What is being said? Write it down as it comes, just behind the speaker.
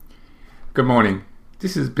Good morning.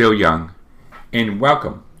 This is Bill Young, and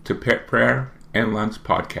welcome to Pet Prayer and Lunch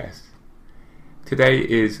Podcast. Today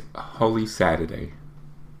is Holy Saturday,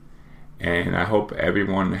 and I hope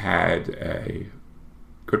everyone had a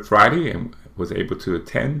Good Friday and was able to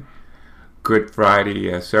attend Good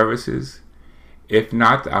Friday services. If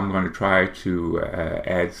not, I'm going to try to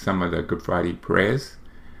add some of the Good Friday prayers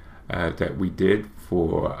that we did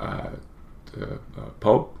for the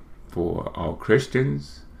Pope, for all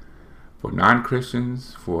Christians, for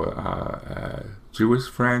non-Christians, for Jewish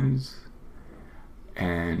friends,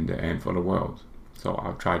 and for the world. So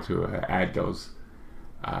I'll try to add those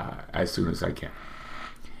as soon as I can.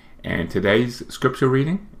 And today's scripture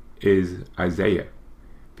reading is Isaiah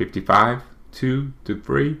 55,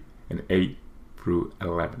 2-3, and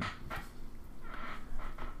 8-11.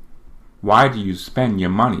 Why do you spend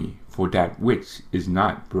your money for that which is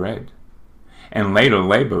not bread, and later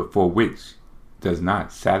labor for which does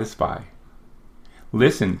not satisfy?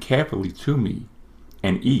 Listen carefully to me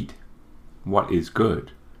and eat what is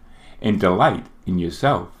good, and delight in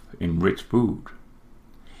yourself in rich food.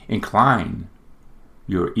 Incline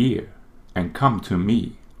your ear and come to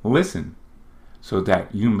me. Listen, so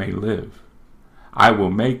that you may live. I will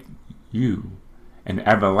make you an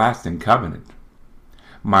everlasting covenant,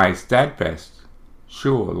 my steadfast,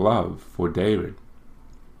 sure love for David.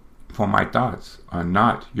 For my thoughts are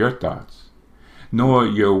not your thoughts, nor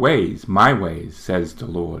your ways my ways, says the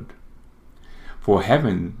Lord. For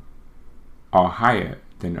heaven are higher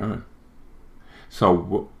than earth,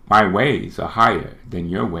 so my ways are higher than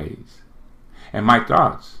your ways, and my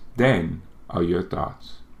thoughts then are your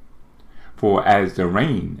thoughts. For as the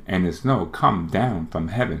rain and the snow come down from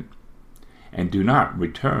heaven, and do not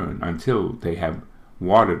return until they have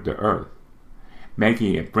watered the earth,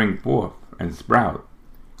 making it bring forth and sprout,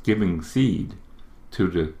 giving seed to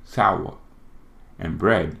the sower, and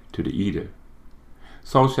bread to the eater,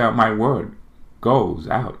 so shall my word goes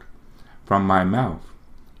out from my mouth.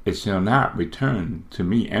 It shall not return to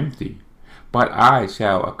me empty, but I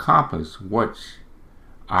shall accomplish what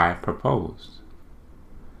I proposed,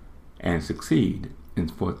 and succeed in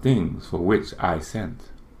for things for which I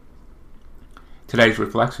sent. Today's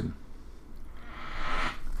reflection.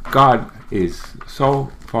 God is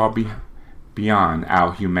so far beyond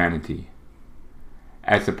our humanity,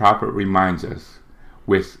 as the prophet reminds us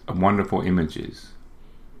with wonderful images.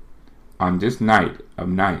 On this night of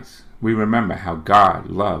nights, we remember how God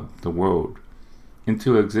loved the world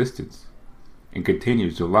into existence and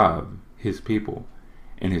continues to love his people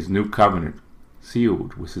in his new covenant,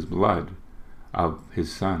 sealed with his blood of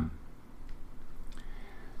his Son.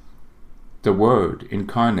 The Word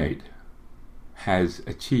incarnate has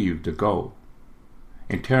achieved the goal: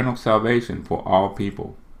 eternal salvation for all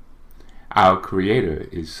people. Our Creator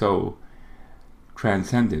is so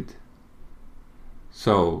transcendent,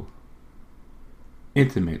 so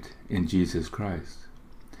intimate in Jesus Christ.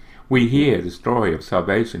 We hear the story of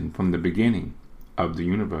salvation from the beginning of the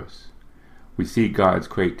universe. We see God's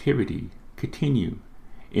creativity continue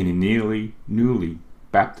in the newly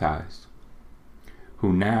baptized,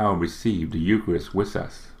 who now receive the Eucharist with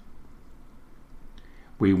us.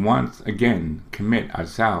 We once again commit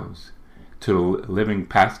ourselves to the living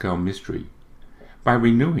Paschal mystery by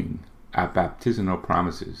renewing our baptismal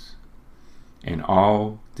promises, and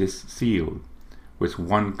all this sealed with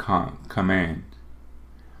one command: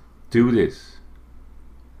 do this.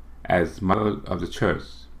 As Mother of the Church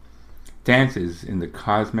dances in the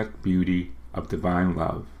cosmic beauty of divine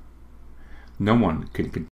love, no one can